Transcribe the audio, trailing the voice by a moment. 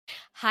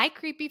Hi,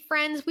 creepy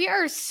friends. We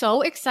are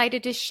so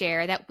excited to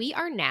share that we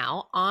are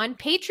now on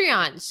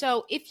Patreon.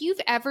 So if you've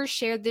ever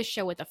shared this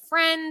show with a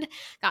friend,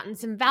 gotten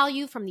some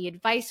value from the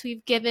advice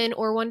we've given,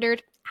 or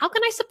wondered, how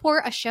can I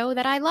support a show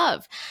that I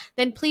love?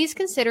 Then please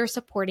consider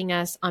supporting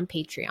us on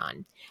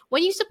Patreon.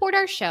 When you support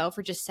our show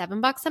for just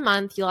 $7 a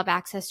month, you'll have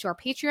access to our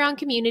Patreon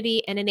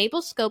community and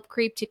enable Scope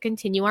Creep to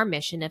continue our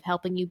mission of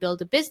helping you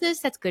build a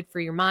business that's good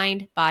for your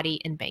mind, body,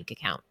 and bank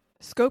account.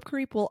 Scope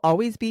Creep will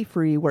always be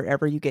free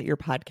wherever you get your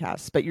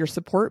podcasts, but your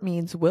support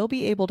means we'll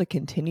be able to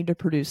continue to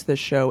produce this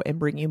show and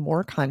bring you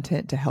more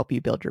content to help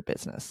you build your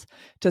business.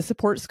 To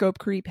support Scope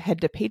Creep, head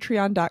to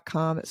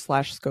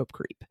patreon.com/Scope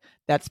Creep.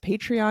 That's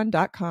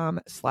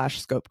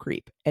patreon.com/Scope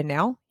Creep. And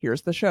now,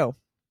 here's the show.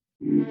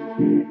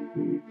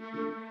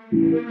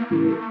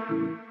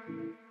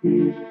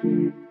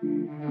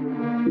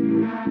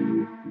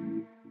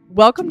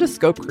 Welcome to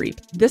Scope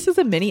Creep. This is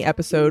a mini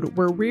episode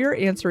where we're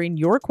answering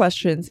your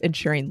questions and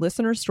sharing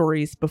listener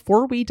stories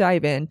before we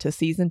dive into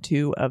season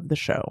 2 of the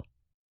show.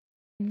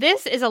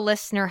 This is a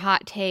listener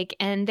hot take,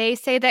 and they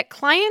say that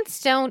clients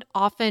don't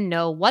often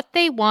know what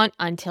they want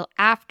until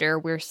after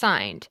we're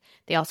signed.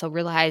 They also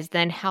realize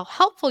then how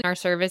helpful our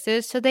service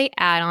is, so they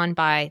add on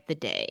by the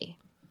day.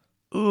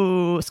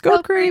 Ooh,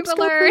 Scope Creep,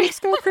 Scope Creep,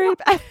 Scope Creep.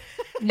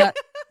 Yep.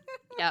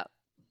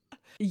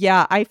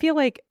 Yeah, I feel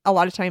like a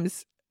lot of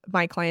times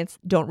my clients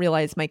don't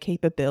realize my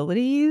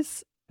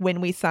capabilities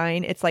when we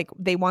sign. It's like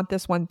they want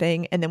this one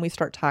thing and then we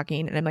start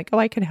talking and I'm like, oh,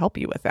 I can help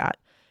you with that.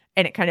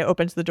 And it kind of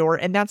opens the door.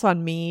 And that's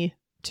on me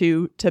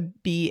to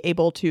be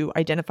able to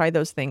identify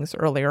those things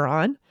earlier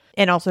on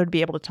and also to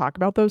be able to talk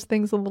about those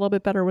things a little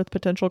bit better with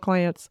potential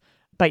clients.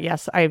 But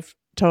yes, I've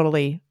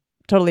totally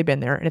been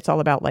there. And it's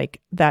all about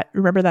like that.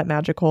 Remember that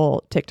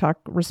magical TikTok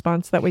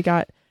response that we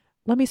got?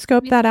 Let me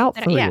scope that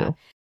out for you.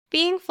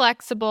 Being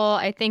flexible,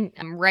 I think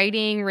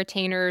writing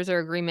retainers or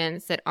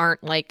agreements that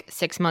aren't like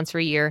 6 months or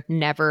a year,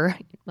 never.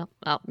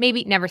 Well,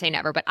 maybe never say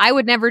never, but I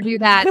would never do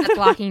that. That's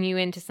locking you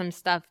into some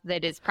stuff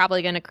that is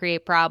probably going to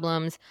create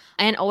problems.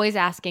 And always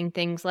asking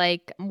things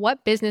like,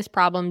 what business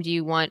problem do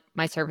you want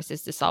my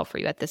services to solve for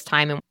you at this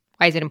time? And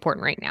why is it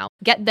important right now?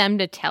 Get them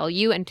to tell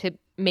you and to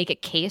make a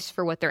case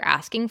for what they're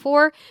asking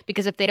for,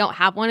 because if they don't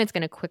have one, it's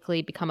going to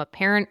quickly become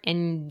apparent,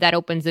 and that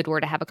opens the door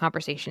to have a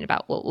conversation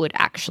about what would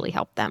actually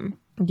help them.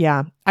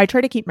 Yeah, I try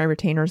to keep my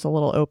retainers a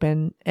little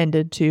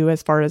open-ended too,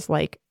 as far as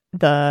like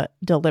the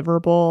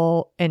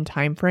deliverable and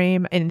time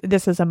frame. And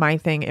this is a my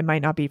thing. It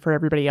might not be for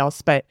everybody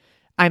else, but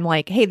I'm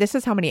like, hey, this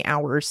is how many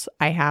hours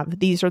I have.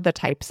 These are the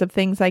types of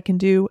things I can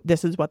do.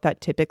 This is what that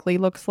typically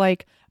looks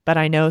like. But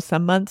I know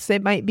some months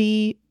it might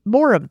be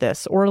more of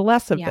this or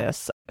less of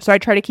this. So I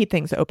try to keep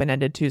things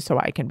open-ended too, so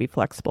I can be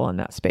flexible in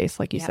that space,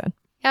 like you said.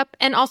 Yep.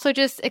 And also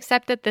just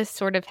accept that this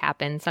sort of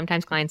happens.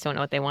 Sometimes clients don't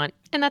know what they want,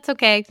 and that's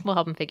okay. We'll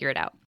help them figure it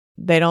out.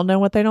 They don't know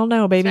what they don't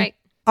know, baby. That's right.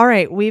 All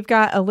right. We've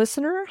got a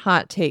listener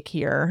hot take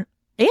here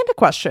and a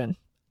question.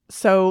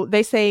 So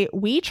they say,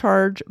 we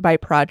charge by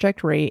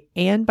project rate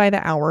and by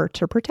the hour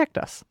to protect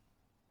us.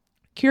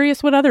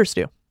 Curious what others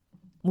do.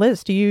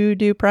 Liz, do you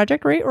do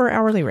project rate or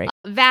hourly rate?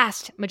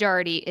 Vast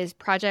majority is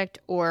project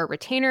or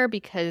retainer,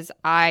 because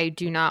I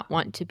do not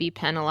want to be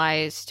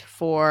penalized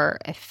for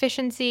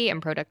efficiency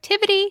and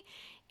productivity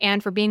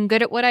and for being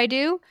good at what I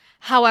do.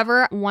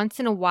 However, once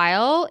in a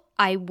while,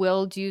 I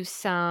will do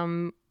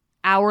some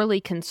hourly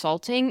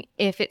consulting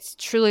if it's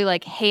truly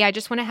like, hey, I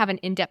just want to have an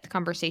in-depth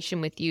conversation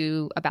with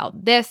you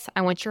about this.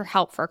 I want your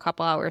help for a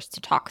couple hours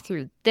to talk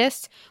through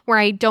this, where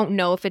I don't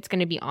know if it's going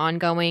to be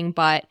ongoing,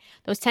 but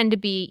those tend to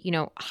be,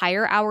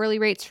 higher hourly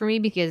rates for me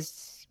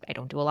because I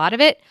don't do a lot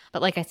of it.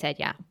 But like I said,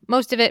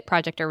 most of it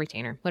project or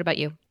retainer. What about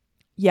you?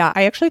 Yeah,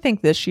 I actually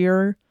think this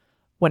year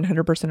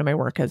 100% of my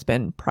work has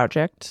been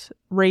project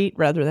rate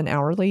rather than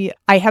hourly.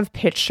 I have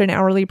pitched an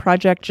hourly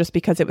project just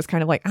because it was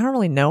kind of like, I don't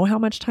really know how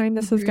much time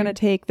this is going to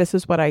take. This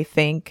is what I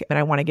think, and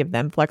I want to give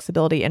them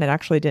flexibility. And it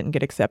actually didn't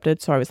get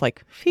accepted. So I was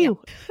like,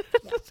 phew.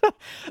 Yeah.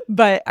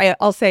 But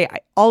I'll say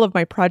all of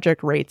my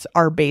project rates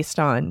are based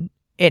on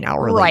an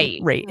hourly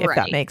rate, if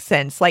that makes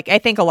sense. Like, I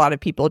think a lot of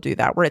people do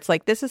that, where it's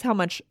like, this is how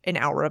much an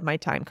hour of my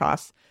time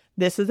costs.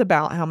 This is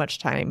about how much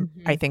time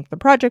I think the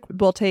project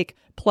will take,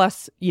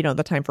 plus,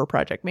 the time for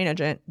project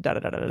management,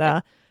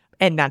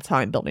 And that's how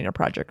I'm building a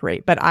project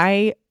rate. But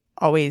I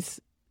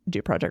always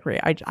do project rate.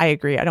 I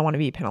agree. I don't want to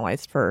be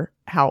penalized for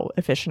how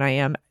efficient I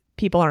am.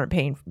 People aren't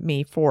paying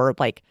me for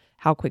like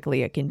how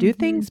quickly I can do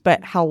things,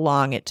 but how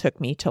long it took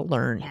me to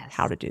learn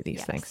how to do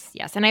these things.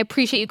 Yes. And I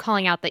appreciate you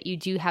calling out that you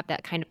do have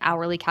that kind of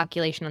hourly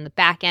calculation on the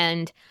back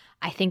end.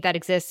 I think that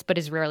exists, but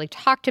is rarely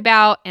talked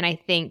about. And I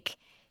think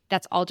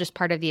that's all just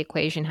part of the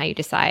equation, how you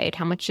decide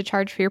how much to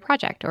charge for your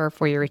project or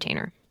for your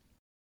retainer.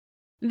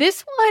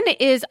 This one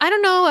is, I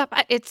don't know if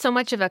it's so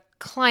much of a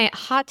client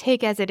hot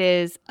take as it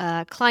is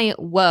a client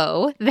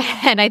woe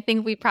that I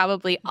think we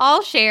probably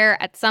all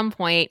share at some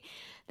point.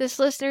 This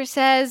listener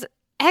says,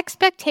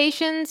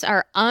 expectations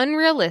are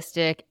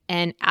unrealistic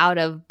and out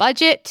of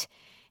budget,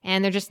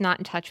 and they're just not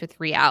in touch with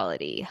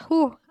reality.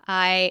 Whew,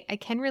 I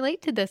can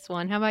relate to this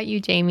one. How about you,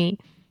 Jamie?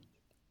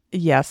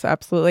 Yes,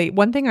 absolutely.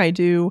 One thing I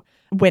do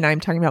when I'm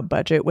talking about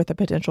budget with a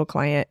potential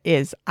client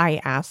is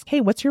I ask,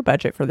 hey, what's your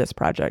budget for this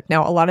project?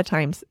 Now, a lot of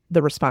times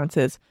the response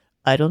is,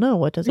 I don't know.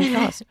 What does it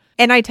cost?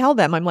 And I tell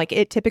them, I'm like,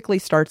 it typically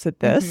starts at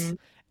this.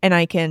 And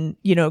I can,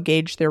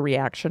 gauge their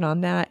reaction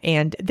on that.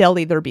 And they'll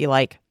either be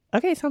like,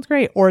 okay, sounds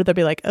great. Or they'll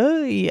be like,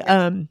 oh,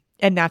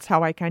 and that's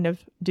how I kind of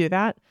do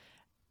that.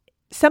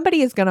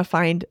 Somebody is going to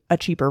find a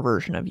cheaper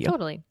version of you.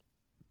 Totally.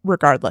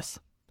 Regardless.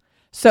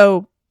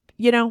 So,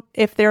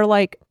 if they're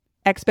like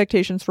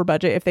expectations for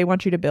budget, if they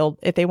want to build,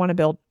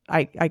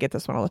 I get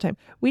this one all the time.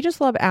 We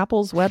just love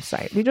Apple's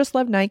website. We just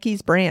love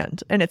Nike's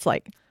brand. And it's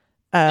like,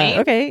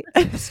 okay.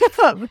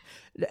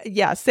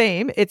 Yeah,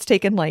 same. It's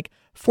taken like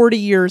 40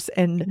 years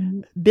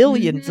and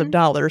billions of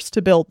dollars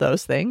to build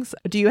those things.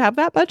 Do you have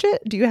that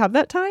budget? Do you have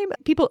that time?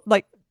 People,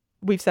 like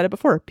we've said it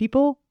before,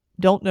 people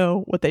don't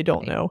know what they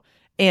don't know.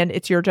 And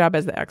it's your job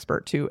as the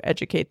expert to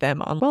educate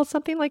them on, well,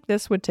 something like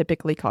this would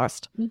typically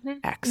cost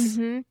X.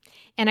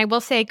 And I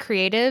will say,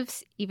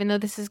 creatives, even though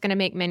this is going to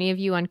make many of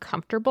you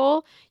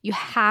uncomfortable, you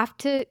have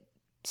to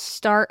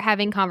start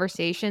having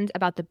conversations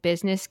about the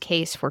business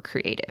case for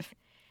creative.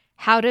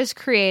 How does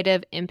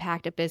creative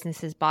impact a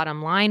business's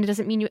bottom line? It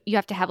doesn't mean you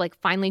have to have like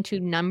finely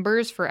tuned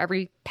numbers for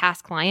every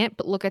past client,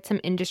 but look at some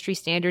industry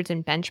standards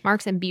and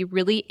benchmarks and be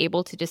really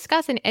able to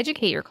discuss and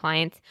educate your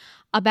clients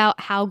about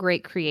how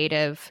great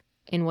creative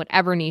in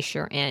whatever niche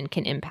you're in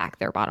can impact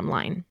their bottom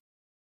line.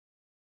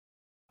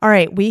 All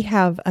right, we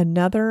have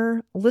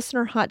another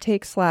listener hot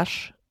take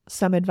 /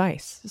 some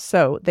advice.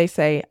 So they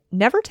say,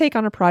 never take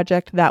on a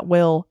project that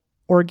will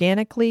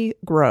organically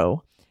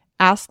grow.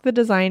 Ask the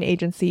design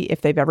agency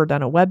if they've ever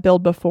done a web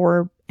build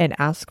before and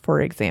ask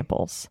for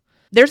examples.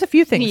 There's a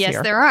few things here.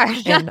 Yes, there are.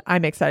 And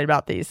I'm excited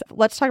about these.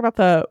 Let's talk about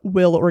the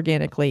will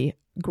organically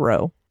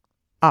grow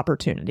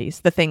opportunities,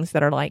 the things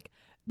that are like,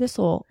 this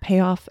will pay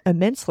off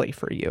immensely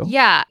for you.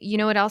 Yeah. You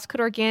know what else could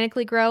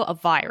organically grow? A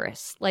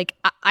virus. Like,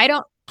 I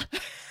don't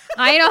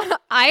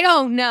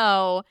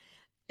know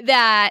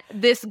that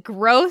this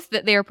growth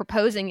that they're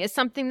proposing is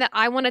something that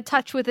I want to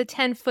touch with a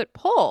 10-foot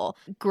pole.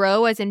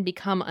 Grow as in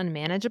become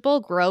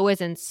unmanageable, grow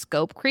as in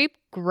scope creep,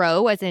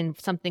 grow as in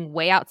something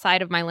way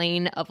outside of my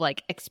lane of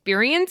like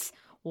experience.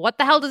 What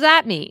the hell does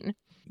that mean?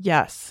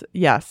 Yes.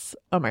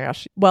 Oh my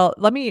gosh. Well,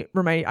 let me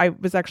remind you, I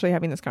was actually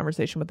having this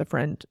conversation with a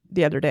friend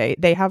the other day.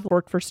 They have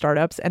worked for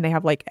startups and they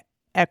have like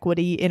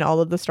equity in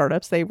all of the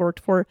startups they worked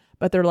for,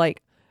 but they're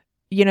like,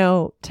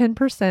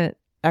 10%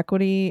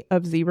 equity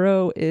of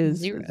zero is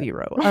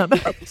zero.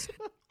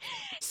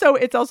 So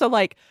it's also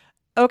like,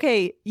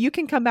 okay, you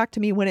can come back to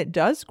me when it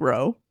does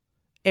grow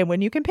and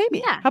when you can pay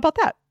me. Yeah. How about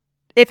that?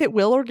 If it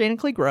will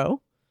organically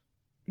grow,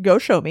 go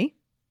show me.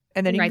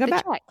 And then you can come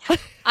back.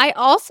 I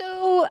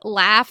also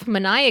laugh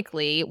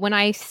maniacally when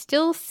I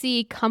still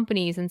see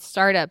companies and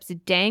startups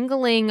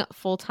dangling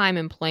full-time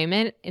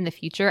employment in the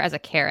future as a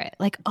carrot.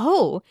 Like,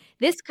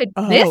 this could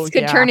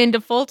turn into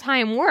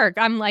full-time work.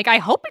 I'm like, I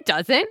hope it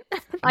doesn't.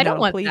 I don't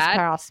want please that.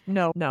 Pass.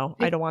 No,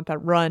 I don't want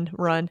that.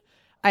 Run.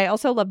 I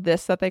also love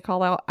this that they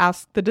call out,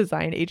 ask the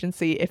design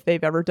agency if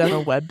they've ever done a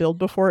web build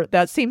before.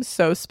 That seems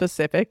so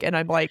specific. And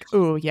I'm like,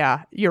 oh,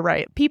 yeah, you're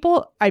right.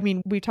 People, I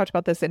mean, we talked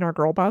about this in our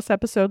Girl Boss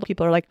episode.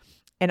 People are like,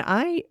 and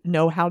I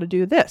know how to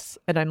do this.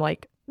 And I'm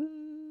like,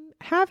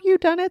 have you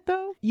done it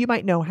though? You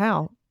might know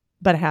how,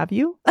 but have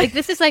you? Like,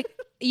 this is like,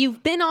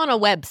 you've been on a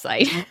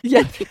website.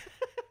 Yeah.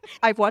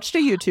 I've watched a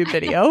YouTube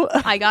video.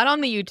 I got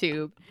on the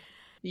YouTube.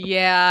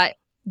 Yeah.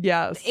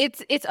 Yes.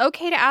 It's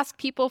okay to ask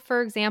people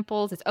for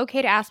examples. It's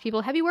okay to ask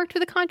people, have you worked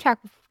with a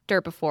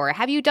contractor before?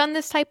 Have you done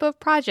this type of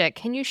project?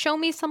 Can you show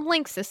me some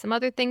links to some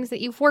other things that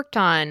you've worked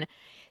on?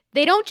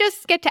 They don't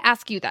just get to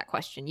ask you that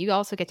question. You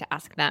also get to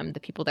ask them, the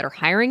people that are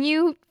hiring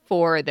you,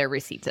 for their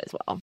receipts as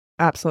well.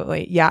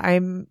 Absolutely. Yeah,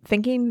 I'm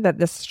thinking that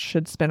this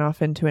should spin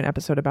off into an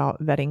episode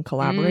about vetting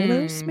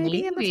collaborators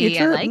maybe in the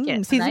future. I like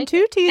it. Season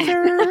 2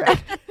 teaser.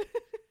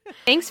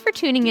 Thanks for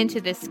tuning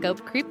into this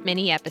Scope Creep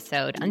mini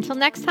episode. Until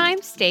next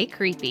time, stay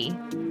creepy.